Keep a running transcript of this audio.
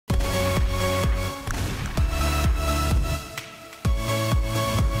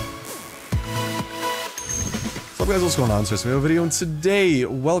guys, what's going on? Starsnipe video, and today,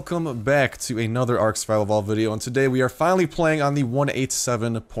 welcome back to another ARK Survival Evolved video, and today we are finally playing on the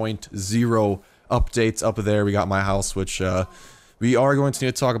 187.0 updates up there. We got my house, which we are going to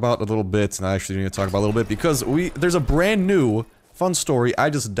need to talk about a little bit, and I actually need to talk about a little bit, because there's a brand new fun story. I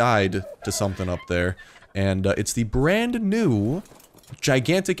just died to something up there, and it's the brand new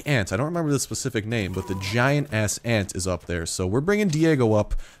gigantic ant. I don't remember the specific name, but the giant ass ant is up there. So we're bringing Diego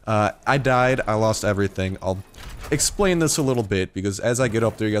up. I died. I lost everything. I'll explain this a little bit because as I get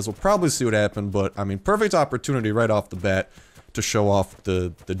up there, you guys will probably see what happened. But I mean, perfect opportunity right off the bat to show off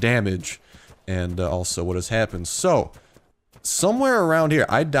the damage and also what has happened. So somewhere around here,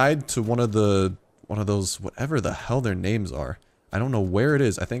 I died to one of those whatever the hell their names are. I don't know where it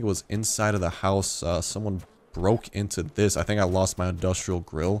is. I think it was inside of the house. Someone broke into this. I think I lost my industrial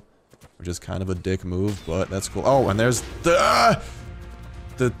grill, which is kind of a dick move, but that's cool. Oh, and there's the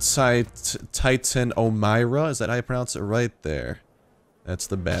Titanomyrma. Is that how you pronounce it? Right there. That's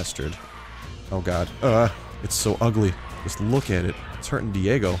the bastard. Oh god. It's so ugly. Just look at it. It's hurting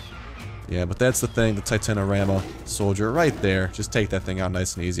Diego. Yeah, but that's the thing. The Titanomyrma soldier right there. Just take that thing out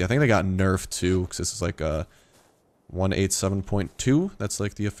nice and easy. I think they got nerfed too, because this is like a 187.2, that's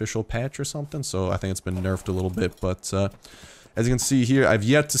like the official patch or something, so I think it's been nerfed a little bit, but as you can see here, I've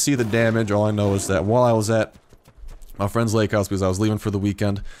yet to see the damage. All I know is that while I was at my friend's lake house, because I was leaving for the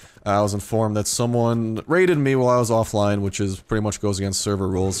weekend, I was informed that someone raided me while I was offline, which is pretty much goes against server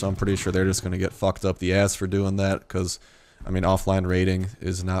rules, so I'm pretty sure they're just gonna get fucked up the ass for doing that, because, I mean, offline raiding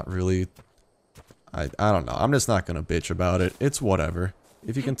is not really, I don't know, I'm just not gonna bitch about it, it's whatever.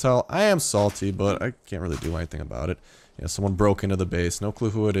 If you can tell, I am salty, but I can't really do anything about it. Yeah, someone broke into the base. No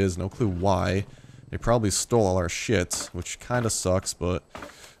clue who it is, no clue why. They probably stole all our shit, which kind of sucks, but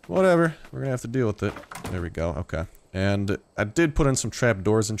whatever. We're gonna have to deal with it. There we go, okay. And I did put in some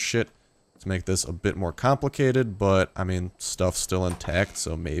trapdoors and shit to make this a bit more complicated, but, I mean, stuff's still intact,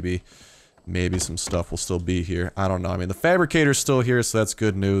 so maybe some stuff will still be here. I don't know. I mean, the fabricator's still here, so that's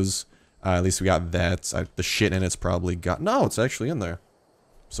good news. At least we got that. The shit in it's probably got... No, it's actually in there.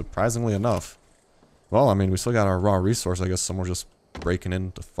 Surprisingly enough. Well, I mean, we still got our raw resource. I guess someone's just breaking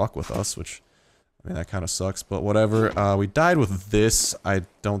in to fuck with us, which, I mean, that kind of sucks, but whatever. We died with this. I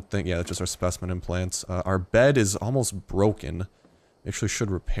don't think, yeah, that's just our specimen implants. Our bed is almost broken. Actually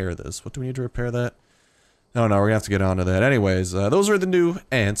should repair this. What do we need to repair that? No, we're gonna have to get onto that. Anyways, those are the new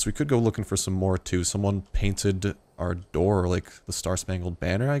ants. We could go looking for some more, too. Someone painted our door like the Star Spangled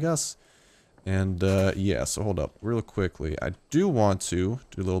Banner, I guess. And, yeah, so hold up real quickly. I do want to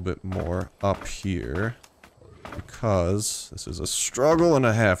do a little bit more up here because this is a struggle and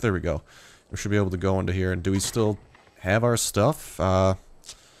a half. There we go. We should be able to go into here. And do we still have our stuff?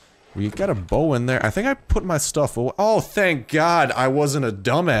 We got a bow in there. I think I put my stuff away. Oh, thank God I wasn't a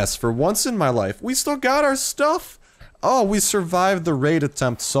dumbass for once in my life. We still got our stuff. Oh, we survived the raid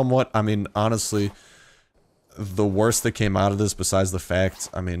attempt somewhat. I mean, honestly, the worst that came out of this, besides the fact,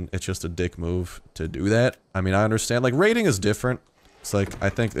 I mean, it's just a dick move to do that. I mean, I understand, like, raiding is different. It's like, I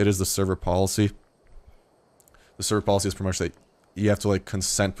think it is the server policy. The server policy is pretty much that you have to, like,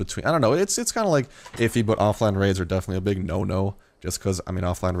 consent between, I don't know, it's kind of like iffy, but offline raids are definitely a big no-no. Just because, I mean,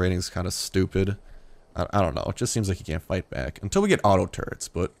 offline raiding is kind of stupid. I don't know, it just seems like you can't fight back. Until we get auto turrets,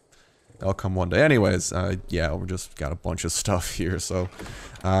 but that'll come one day. Anyways, yeah, we just got a bunch of stuff here, so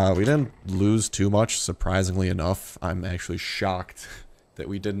we didn't lose too much, surprisingly enough. I'm actually shocked that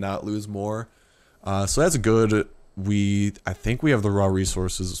we did not lose more. So that's good. I think we have the raw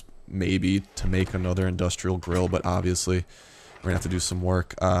resources, maybe, to make another industrial grill, but obviously we're gonna have to do some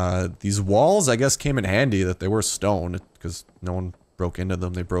work. These walls, I guess, came in handy that they were stone, because no one broke into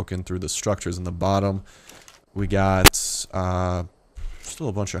them. They broke in through the structures in the bottom. We got, still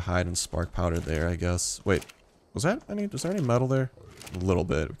a bunch of hide and spark powder there, I guess. Wait, was there any metal there? A little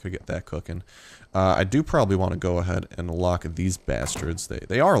bit. We could get that cooking. I do probably want to go ahead and lock these bastards.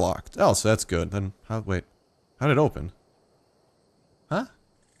 They are locked. Oh, so that's good. Then, wait. How did it open? Huh?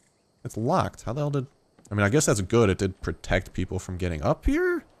 It's locked. How the hell did... I mean, I guess that's good. It did protect people from getting up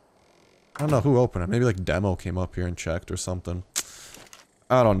here? I don't know who opened it. Maybe, like, Demo came up here and checked or something.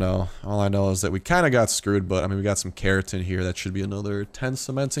 I don't know. All I know is that we kind of got screwed, but I mean, we got some keratin here. That should be another 10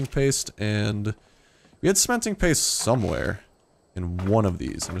 cementing paste, and we had cementing paste somewhere in one of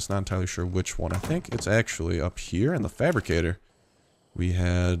these. I'm just not entirely sure which one. I think it's actually up here in the fabricator. We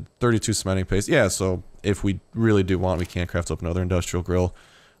had 32 cementing paste. Yeah, so if we really do want, we can craft up another industrial grill.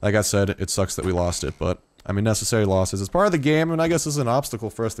 Like I said, it sucks that we lost it, but I mean, necessary losses. It's part of the game, and I guess it's an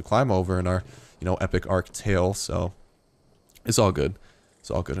obstacle for us to climb over in our, you know, epic ARK tale, so it's all good. It's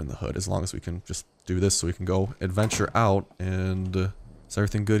all good in the hood, as long as we can just do this so we can go adventure out. And is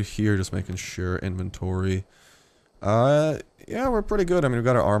everything good here? Just making sure. Inventory. Yeah, we're pretty good. I mean, we've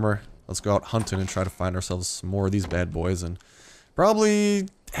got our armor. Let's go out hunting and try to find ourselves some more of these bad boys, and probably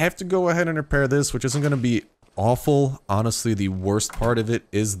have to go ahead and repair this, which isn't going to be awful. Honestly, the worst part of it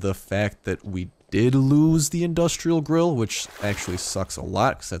is the fact that we did lose the industrial grill, which actually sucks a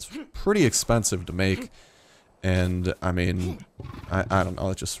lot, because that's pretty expensive to make. And, I mean, I don't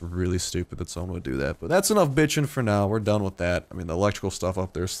know, it's just really stupid that someone would do that. But that's enough bitching for now, we're done with that. I mean, the electrical stuff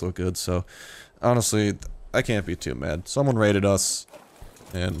up there is still good, so honestly, I can't be too mad. Someone raided us,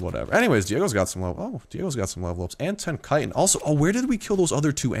 and whatever. Anyways, Diego's got some level, oh, Diego's got some level ups, and 10 chitin. Also, oh, where did we kill those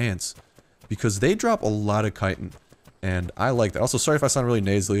other 2 ants? Because they drop a lot of chitin, and I like that. Also, sorry if I sound really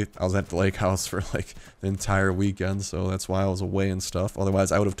nasally, I was at the lake house for, like, the entire weekend, so that's why I was away and stuff.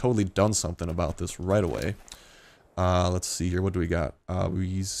 Otherwise, I would have totally done something about this right away. Let's see here. What do we got?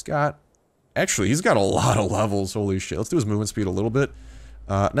 He's got... Actually, he's got a lot of levels. Holy shit. Let's do his movement speed a little bit.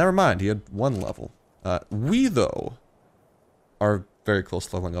 Never mind. He had 1 level. We, though, are very close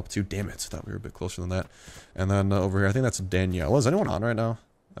to leveling up too. Damn it. I thought we were a bit closer than that. And then over here, I think that's Danielle. Is anyone on right now?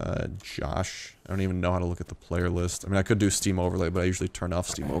 Josh. I don't even know how to look at the player list. I mean, I could do Steam Overlay, but I usually turn off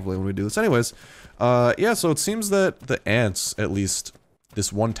Steam Overlay when we do this. Anyways, yeah, so it seems that the ants, at least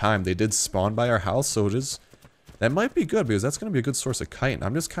this one time, they did spawn by our house, so it is... That might be good, because that's going to be a good source of chitin.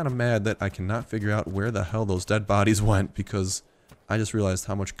 I'm just kind of mad that I cannot figure out where the hell those dead bodies went, because I just realized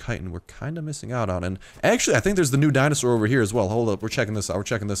how much chitin we're kind of missing out on. And actually, I think there's the new dinosaur over here as well. Hold up, we're checking this out, we're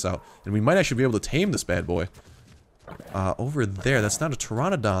checking this out. And we might actually be able to tame this bad boy. Over there, that's not a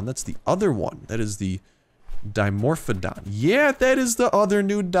Pteranodon, that's the other one. That is the Dimorphodon. Yeah, that is the other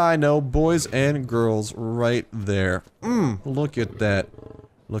new dino, boys and girls, right there. Look at that.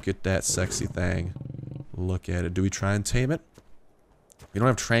 Look at that sexy thing. Look at it. Do we try and tame it? We don't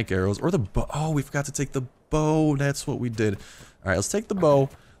have trank arrows or the bow. Oh, we forgot to take the bow. That's what we did. Alright, let's take the bow.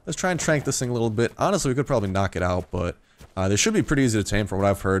 Let's try and trank this thing a little bit. Honestly, we could probably knock it out, but this should be pretty easy to tame from what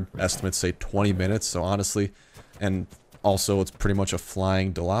I've heard. Estimates say 20 minutes, so honestly, and also it's pretty much a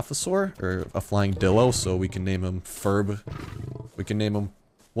flying Dilophosaur, or a flying Dillo, so we can name him Ferb. We can name him,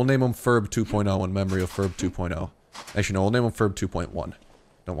 we'll name him Ferb 2.0 in memory of Ferb 2.0. Actually, no, we'll name him Ferb 2.1.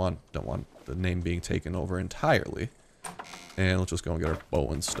 Don't want the name being taken over entirely. And let's just go and get our bow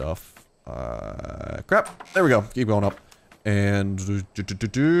and stuff. Crap. There we go. Keep going up. And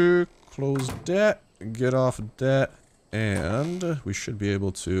close that. Get off of that. And we should be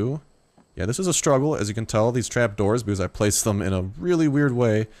able to... Yeah, this is a struggle. As you can tell, these trapdoors, because I placed them in a really weird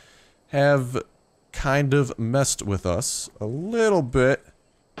way, have kind of messed with us a little bit.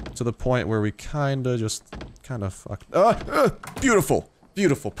 To the point where we kind of fucked... beautiful!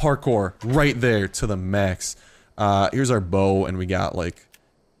 Beautiful parkour right there to the max. Here's our bow, and we got like...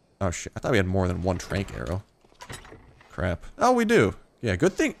 Oh shit, I thought we had more than 1 trank arrow. Crap. Oh, we do. Yeah,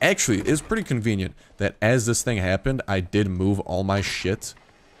 good thing, actually, it is pretty convenient that as this thing happened, I did move all my shit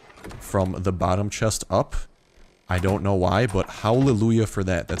from the bottom chest up. I don't know why, but hallelujah for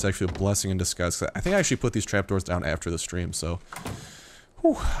that. That's actually a blessing in disguise. I think I actually put these trapdoors down after the stream, so...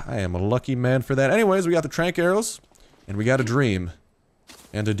 Whew, I am a lucky man for that. Anyways, we got the trank arrows, and we got a dream.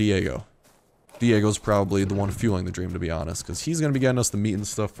 And a Diego. Diego's probably the one fueling the dream, to be honest, because he's going to be getting us the meat and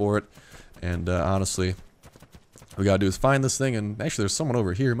stuff for it. And honestly, what we got to do is find this thing, and actually there's someone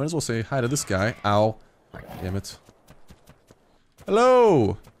over here. Might as well say hi to this guy. Ow. Damn it.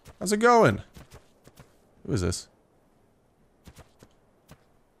 Hello! How's it going? Who is this?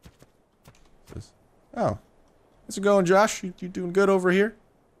 Oh. How's it going, Josh? You doing good over here?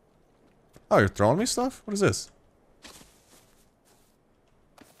 Oh, you're throwing me stuff? What is this?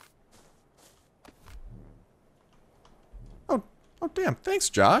 Oh, damn. Thanks,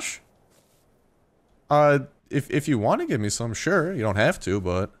 Josh. If you want to give me some, sure. You don't have to,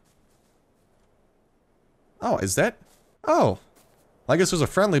 but... Oh, is that... Oh. I guess there's a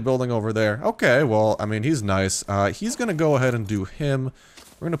friendly building over there. Okay, well, I mean, he's nice. He's gonna go ahead and do him.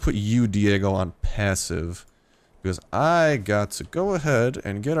 We're gonna put you, Diego, on passive. Because I got to go ahead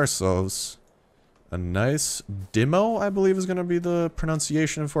and get ourselves a nice Dimo, I believe is gonna be the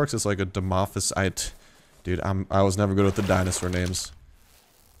pronunciation for it. 'Cause it's like a Dimorphos... Dude, I was never good with the dinosaur names.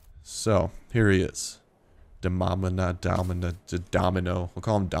 So, here he is. Domino. We'll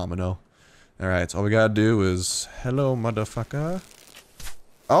call him Domino. Alright, so all we gotta do is... Hello, motherfucker.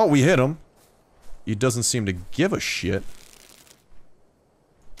 Oh, we hit him. He doesn't seem to give a shit.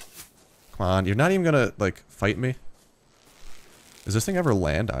 Come on, you're not even gonna, like, fight me? Does this thing ever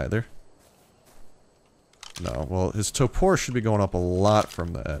land either? No, well, his Topor should be going up a lot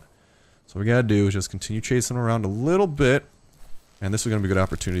from that. So what we gotta do is just continue chasing him around a little bit. And this is gonna be a good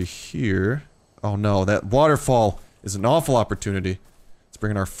opportunity here. Oh no, that waterfall is an awful opportunity. It's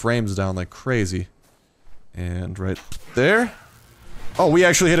bringing our frames down like crazy. And right there. Oh, we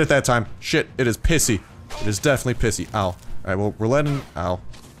actually hit it that time. Shit, it is pissy. It is definitely pissy. Ow. Alright, well, we're letting... Ow.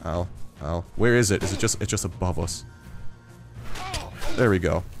 Ow. Ow. Where is it? Is it just... It's just above us. There we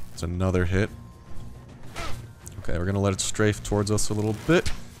go. It's another hit. Okay, we're gonna let it strafe towards us a little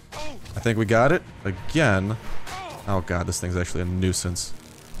bit. I think we got it. Again. Oh god, this thing's actually a nuisance.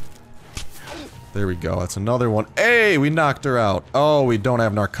 There we go. That's another one. Hey, we knocked her out. Oh, we don't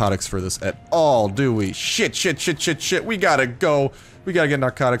have narcotics for this at all, do we? Shit, shit, shit, shit, shit. We gotta go. We gotta get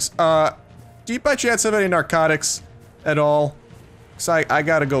narcotics. Do you by chance have any narcotics at all? Cause I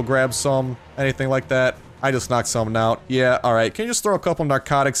gotta go grab some. Anything like that. I just knocked someone out. Yeah, alright. Can you just throw a couple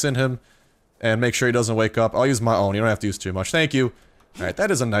narcotics in him? And make sure he doesn't wake up. I'll use my own. You don't have to use too much. Thank you. Alright, that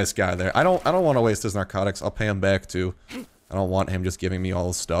is a nice guy there. I don't want to waste his narcotics. I'll pay him back too. I don't want him just giving me all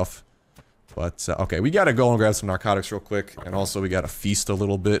his stuff. But, okay, we gotta go and grab some narcotics real quick. And also, we gotta feast a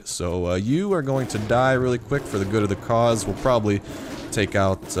little bit. So, you are going to die really quick for the good of the cause. We'll probably take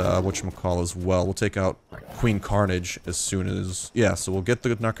out, whatchamacall as well. We'll take out Queen Carnage as soon as... Yeah, so we'll get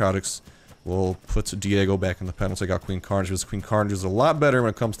the narcotics. We'll put Diego back in the pen. We'll take out Queen Carnage, because Queen Carnage is a lot better when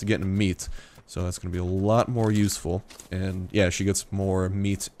it comes to getting meat. So that's going to be a lot more useful. And, yeah, she gets more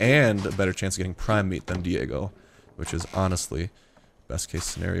meat and a better chance of getting prime meat than Diego. Which is, honestly... best case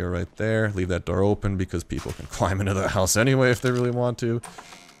scenario right there. Leave that door open because people can climb into the house anyway if they really want to.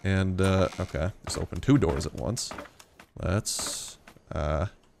 And, okay. Just open 2 doors at once. Let's,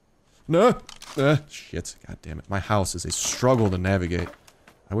 no! Shit. God damn it. My house is a struggle to navigate.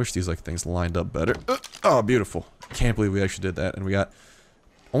 I wish these, like, things lined up better. Oh, beautiful. Can't believe we actually did that. And we got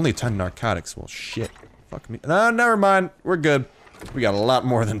only 10 narcotics. Well, shit. Fuck me. No, never mind. We're good. We got a lot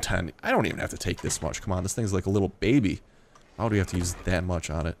more than 10. I don't even have to take this much. Come on. This thing's like a little baby. Why do we have to use that much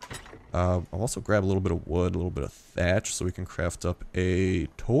on it? I'll also grab a little bit of wood, a little bit of thatch, so we can craft up a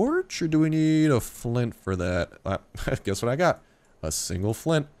torch, or do we need a flint for that? Guess what I got? A single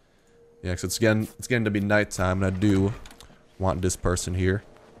flint. Yeah, because it's getting to be nighttime, and I do want this person here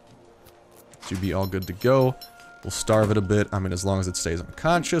to be all good to go. We'll starve it a bit. I mean, as long as it stays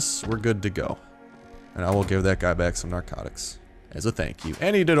unconscious, we're good to go. And I will give that guy back some narcotics as a thank you.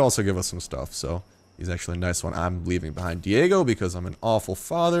 And he did also give us some stuff, so... he's actually a nice one. I'm leaving behind Diego because I'm an awful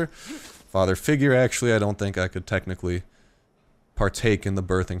father. Father figure, actually. I don't think I could technically partake in the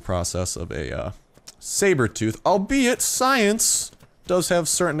birthing process of a saber-tooth. Albeit, science does have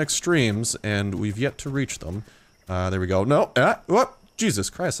certain extremes, and we've yet to reach them. There we go. No, what? Jesus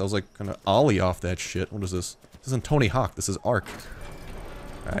Christ, I was like gonna ollie off that shit. What is this? This isn't Tony Hawk, this is ARK.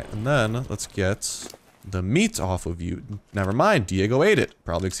 Alright, and then let's get... the meat off of you. Never mind, Diego ate it.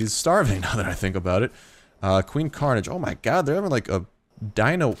 Probably because he's starving now that I think about it. Queen Carnage. Oh my god, they're having like a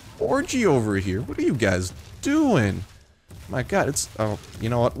dino orgy over here. What are you guys doing? My god, it's... oh, you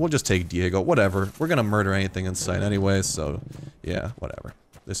know what? We'll just take Diego. Whatever. We're gonna murder anything in sight anyway, so... yeah, whatever.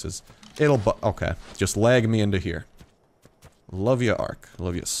 This is... okay. Just lag me into here. Love you, ARK.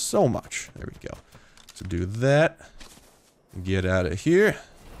 Love you so much. There we go. So do that. Get out of here.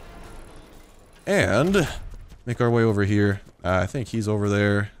 And make our way over here. I think he's over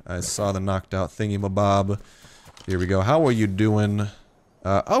there. I saw the knocked out thingy-mabob. Here we go. How are you doing?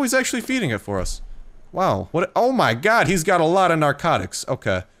 Oh, he's actually feeding it for us. Wow. What? Oh my god, he's got a lot of narcotics.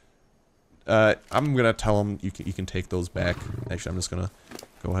 Okay. I'm gonna tell him you can take those back. Actually, I'm just gonna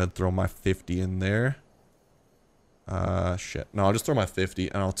go ahead and throw my 50 in there. Shit. No, I'll just throw my 50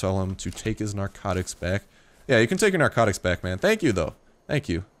 and I'll tell him to take his narcotics back. Yeah, you can take your narcotics back, man. Thank you, though. Thank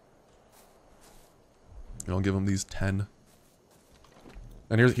you. I'll give him these 10.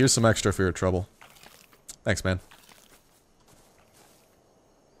 And here's some extra for your trouble. Thanks, man.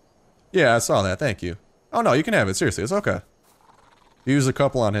 Yeah, I saw that. Thank you. Oh, no, you can have it. Seriously, it's okay. You used a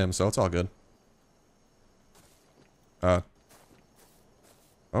couple on him, so it's all good. Oh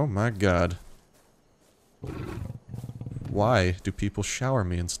my god. Why do people shower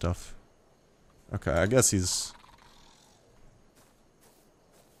me and stuff? Okay, I guess he's...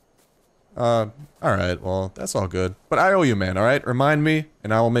 alright, well, that's all good. But I owe you, man, alright? Remind me,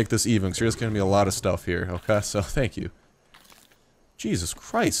 and I will make this even, because you're just giving me a lot of stuff here, okay? So, thank you. Jesus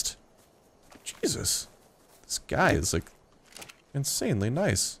Christ. Jesus. This guy is, like, insanely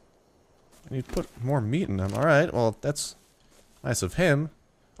nice. I need to put more meat in him. Alright, well, that's nice of him.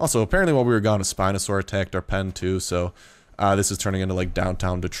 Also, apparently while we were gone, a Spinosaur attacked our pen, too, so... this is turning into, like,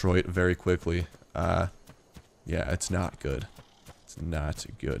 downtown Detroit very quickly. Yeah, it's not good. It's not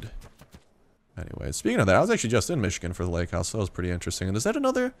good. Anyway, speaking of that, I was actually just in Michigan for the lake house, so that was pretty interesting. And is that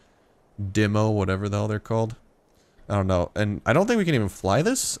another Dimo, whatever the hell they're called? I don't know. And I don't think we can even fly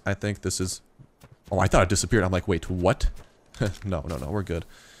this. I think this is... oh, I thought it disappeared. I'm like, wait, what? No, we're good.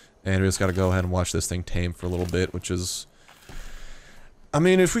 And we just gotta go ahead and watch this thing tame for a little bit, which is... I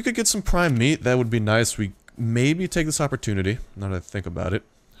mean, if we could get some prime meat, that would be nice. We maybe take this opportunity, now that I think about it.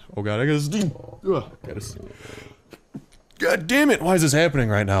 Oh god, I gotta steam. God damn it, why is this happening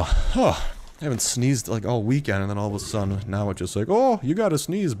right now? Huh. I haven't sneezed like all weekend, and then all of a sudden, now it's just like, oh, you gotta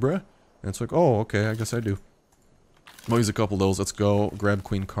sneeze, bruh. And it's like, oh, okay, I guess I do. We'll use a couple of those. Let's go grab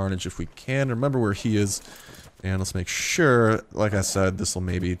Queen Carnage if we can. Remember where he is. And let's make sure, like I said, this will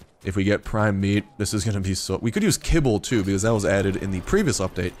maybe, if we get prime meat, this is going to be so... We could use kibble too, because that was added in the previous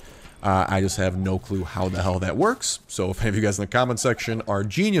update. I just have no clue how the hell that works. So if any of you guys in the comment section are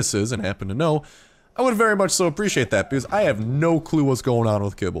geniuses and happen to know, I would very much so appreciate that, because I have no clue what's going on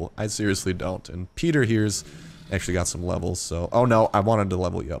with kibble. I seriously don't. And Peter here's actually got some levels, so... Oh no, I wanted to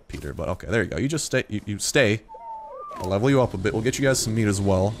level you up, Peter, but okay, there you go. You just stay, you stay. I'll level you up a bit. We'll get you guys some meat as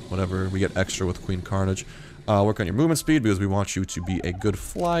well, whenever we get extra with Queen Carnage. Work on your movement speed, because we want you to be a good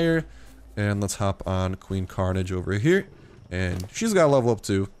flyer. And let's hop on Queen Carnage over here. And she's got a level up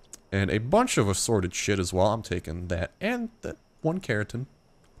too. And a bunch of assorted shit as well. I'm taking that. And that one keratin.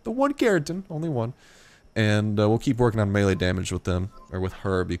 The one keratin. Only one. And we'll keep working on melee damage with them. Or with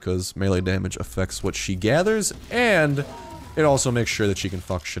her, because melee damage affects what she gathers. And it also makes sure that she can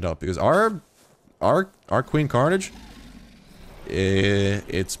fuck shit up. Because our Queen Carnage...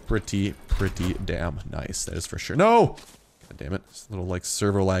 It's pretty damn nice, that is for sure. No! God damn it. This little, like,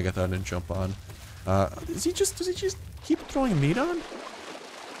 servo lag I thought I didn't jump on. Does he just keep throwing meat on?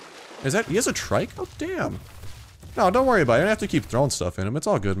 Is that, he has a trike? Oh, damn. No, don't worry about it. You don't have to keep throwing stuff in him. It's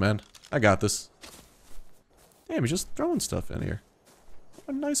all good, man. I got this. Damn, he's just throwing stuff in here.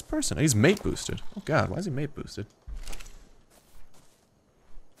 What a nice person. He's mate boosted. Oh, God, why is he mate boosted?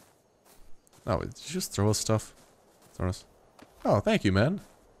 Oh, did you just throw us stuff? Throw us. Oh, thank you, man.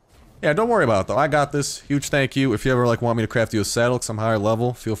 Yeah, don't worry about it, though. I got this. Huge thank you. If you ever, like, want me to craft you a saddle at some higher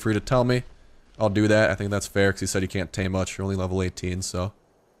level, feel free to tell me. I'll do that. I think that's fair, because he said you can't tame much. You're only level 18, so...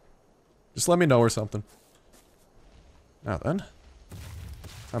 Just let me know or something. Now then.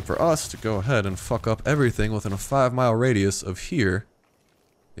 Time for us to go ahead and fuck up everything within a 5-mile radius of here.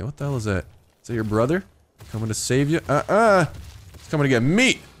 Yeah, what the hell is that? Is that your brother? Coming to save you? He's coming to get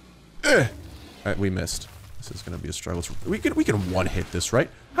meat! Alright, we missed. This is gonna be a struggle. We can one-hit this, right?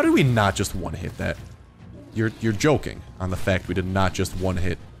 How did we not just one-hit that? You're joking on the fact we did not just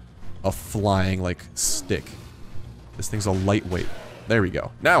one-hit a flying, like, stick. This thing's a lightweight. There we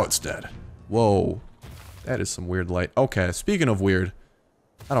go. Now it's dead. Whoa. That is some weird light. Okay, speaking of weird,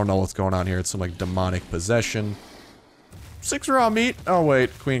 I don't know what's going on here. It's some, like, demonic possession. 6 raw meat? Oh,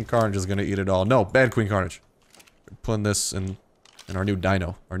 wait. Queen Carnage is gonna eat it all. No, bad Queen Carnage. We're putting this in our new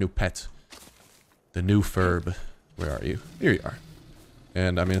dino. Our new pet. The new Ferb. Where are you? Here you are.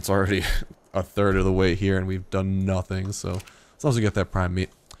 And, I mean, it's already a third of the way here, and we've done nothing, so as long as we get that prime meat,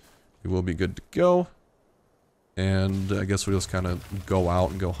 we will be good to go. And I guess we'll just kind of go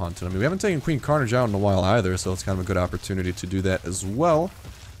out and go hunting. I mean, we haven't taken Queen Carnage out in a while either, so it's kind of a good opportunity to do that as well.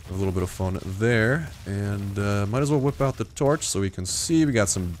 Have a little bit of fun there. And might as well whip out the torch so we can see. We got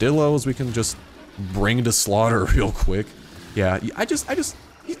some dillos we can just bring to slaughter real quick. Yeah,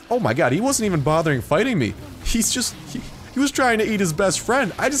 oh my god, he wasn't even bothering fighting me. He's just, he was trying to eat his best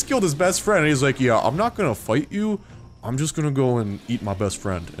friend. I just killed his best friend, and he's like, yeah, I'm not gonna fight you. I'm just gonna go and eat my best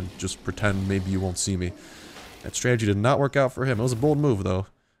friend and just pretend maybe you won't see me. That strategy did not work out for him. It was a bold move, though.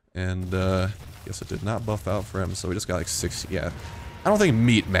 And, guess it did not buff out for him, so we just got like 6, yeah. I don't think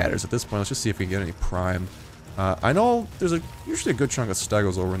meat matters at this point. Let's just see if we can get any prime. I know there's usually a good chunk of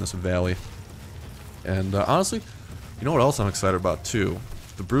stegos over in this valley. And, honestly, you know what else I'm excited about, too?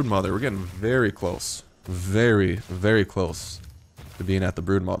 The Broodmother. We're getting very close. Very, very close to being at the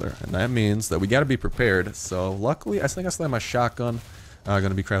Broodmother. And that means that we gotta be prepared. So, luckily, I think I still have my shotgun.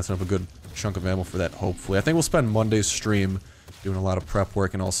 Gonna be crafting up a good chunk of ammo for that, hopefully. I think we'll spend Monday's stream doing a lot of prep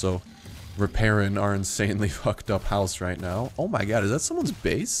work and also repairing our insanely fucked up house right now. Oh my god, is that someone's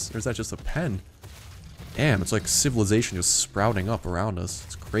base? Or is that just a pen? Damn, it's like civilization just sprouting up around us.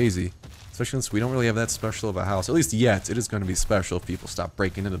 It's crazy. Especially since we don't really have that special of a house. At least yet, it is going to be special if people stop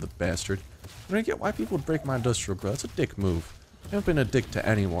breaking into the bastard. I don't get why people would break my industrial grow. That's a dick move. I haven't been a dick to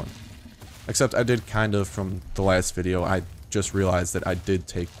anyone. Except I did kind of from the last video. I just realized that I did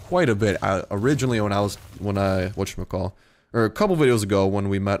take quite a bit. Originally when I whatchamacall, or a couple videos ago when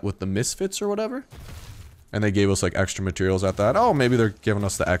we met with the Misfits or whatever, and they gave us like extra materials, I thought, oh, maybe they're giving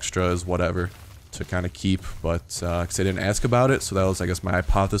us the extras, whatever, to kind of keep, but because they didn't ask about it, so that was, I guess, my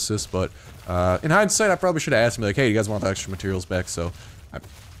hypothesis, but in hindsight, I probably should have asked them, like, hey, you guys want the extra materials back, so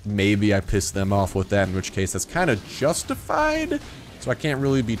maybe I pissed them off with that, in which case that's kind of justified. So I can't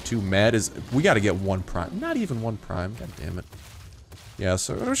really be too mad. We gotta get 1 prime. Not even 1 prime. God damn it. Yeah,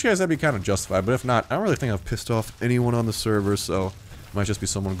 so I wish you guys that'd be kind of justified, but if not, I don't really think I've pissed off anyone on the server, so it might just be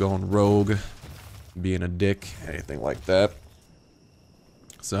someone going rogue, being a dick, anything like that.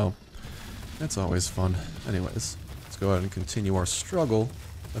 So, that's always fun. Anyways, let's go ahead and continue our struggle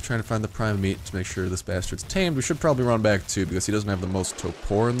of trying to find the prime meat to make sure this bastard's tamed. We should probably run back too, because he doesn't have the most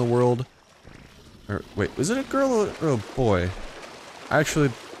torpor in the world. Or, wait, is it a girl or a boy? I actually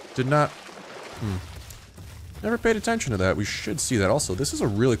did not... Never paid attention to that. We should see that. Also, this is a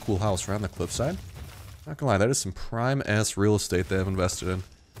really cool house right on the cliffside. Not gonna lie, that is some prime-ass real estate they have invested in.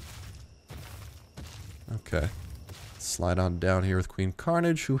 Okay. Slide on down here with Queen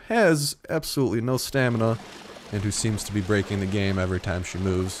Carnage, who has absolutely no stamina, and who seems to be breaking the game every time she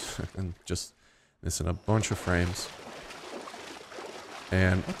moves, and just missing a bunch of frames.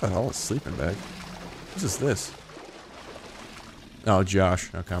 And what the hell is sleeping bag? What is this? Oh,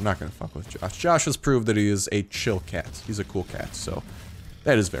 Josh. Okay, I'm not gonna fuck with Josh. Josh has proved that he is a chill cat. He's a cool cat, so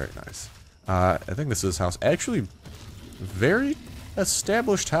that is very nice. I think this is his house. Actually, very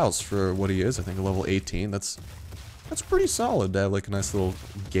established house for what he is. I think a level 18. That's pretty solid to have like a nice little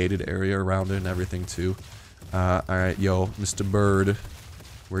gated area around it and everything too. Alright, yo, Mr. Bird.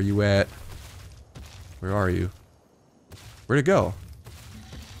 Where you at? Where are you? Where'd it go?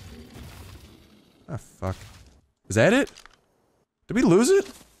 Ah, fuck. Is that it? Did we lose it?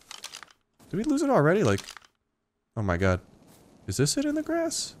 Did we lose it already? Like, oh my god. Is this it in the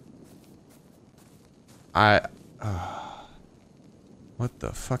grass? What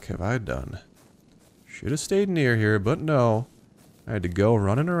the fuck have I done? Should have stayed near here, but no. I had to go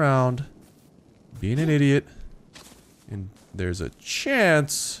running around, being an idiot. And there's a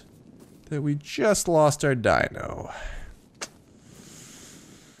chance that we just lost our dino.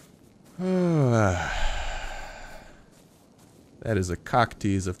 That is a cock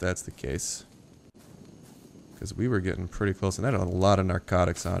tease if that's the case. Because we were getting pretty close, and that had a lot of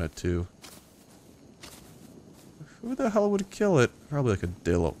narcotics on it too. Who the hell would kill it? Probably like a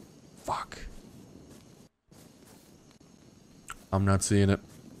dillo. Fuck. I'm not seeing it.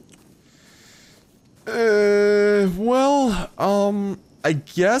 I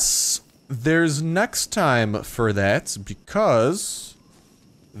guess there's next time for that, because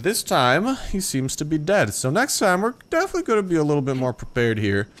this time he seems to be dead. So next time we're definitely going to be a little bit more prepared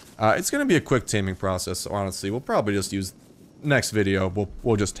here. It's going to be a quick taming process, so honestly, we'll probably just use next video.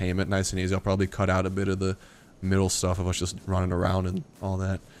 We'll just tame it nice and easy. I'll probably cut out a bit of the middle stuff of us just running around and all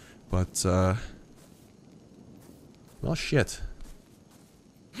that. But, well, shit.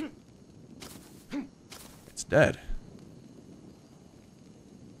 It's dead.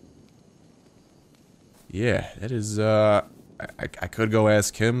 Yeah, that is, I could go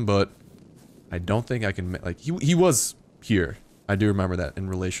ask him, but I don't think I can, like, he was here. I do remember that in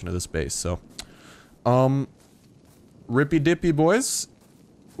relation to this base, so. Rippy dippy boys.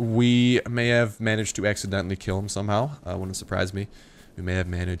 We may have managed to accidentally kill him somehow. Wouldn't surprise me. We may have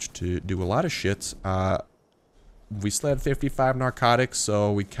managed to do a lot of shit. We still had 55 narcotics,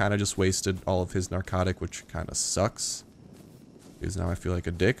 so we kind of just wasted all of his narcotic, which kind of sucks. Because now I feel like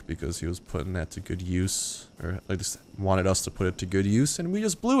a dick, because he was putting that to good use. Or at least wanted us to put it to good use, and we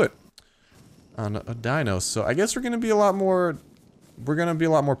just blew it on a dino. So I guess we're going to be a lot more... We're going to be a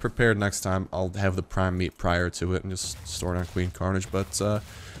lot more prepared next time. I'll have the prime meat prior to it and just store it on Queen Carnage. But,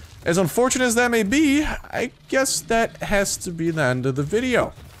 as unfortunate as that may be, I guess that has to be the end of the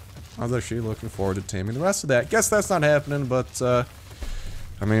video. I was actually looking forward to taming the rest of that. Guess that's not happening, but, I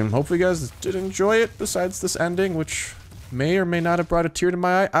mean, hopefully you guys did enjoy it besides this ending, which may or may not have brought a tear to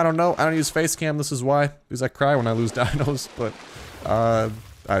my eye. I don't know. I don't use face cam. This is why. Because I cry when I lose dinos, but,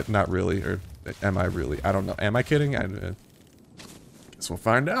 not really. Or am I really? I don't know. Am I kidding? Guess we'll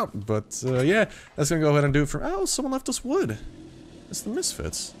find out. But, yeah, that's gonna go ahead and do it for... Oh, someone left us wood. It's the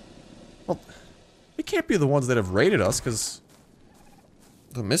Misfits. Well, it can't be the ones that have raided us, because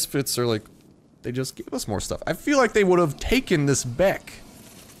the Misfits are like... They just gave us more stuff. I feel like they would have taken this back.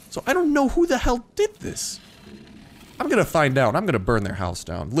 So I don't know who the hell did this. I'm gonna find out. I'm gonna burn their house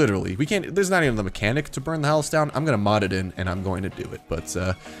down. Literally. We can't... There's not even the mechanic to burn the house down. I'm gonna mod it in, and I'm going to do it. But,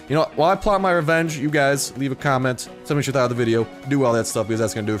 you know what? While I plot my revenge, you guys leave a comment. Tell me what you thought of the video. Do all that stuff, because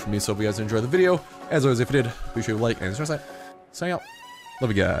that's gonna do it for me. So if you guys enjoyed the video, as always, if you did, be sure to like and subscribe. Signing out.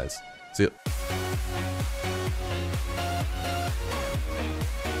 Love you guys. See ya.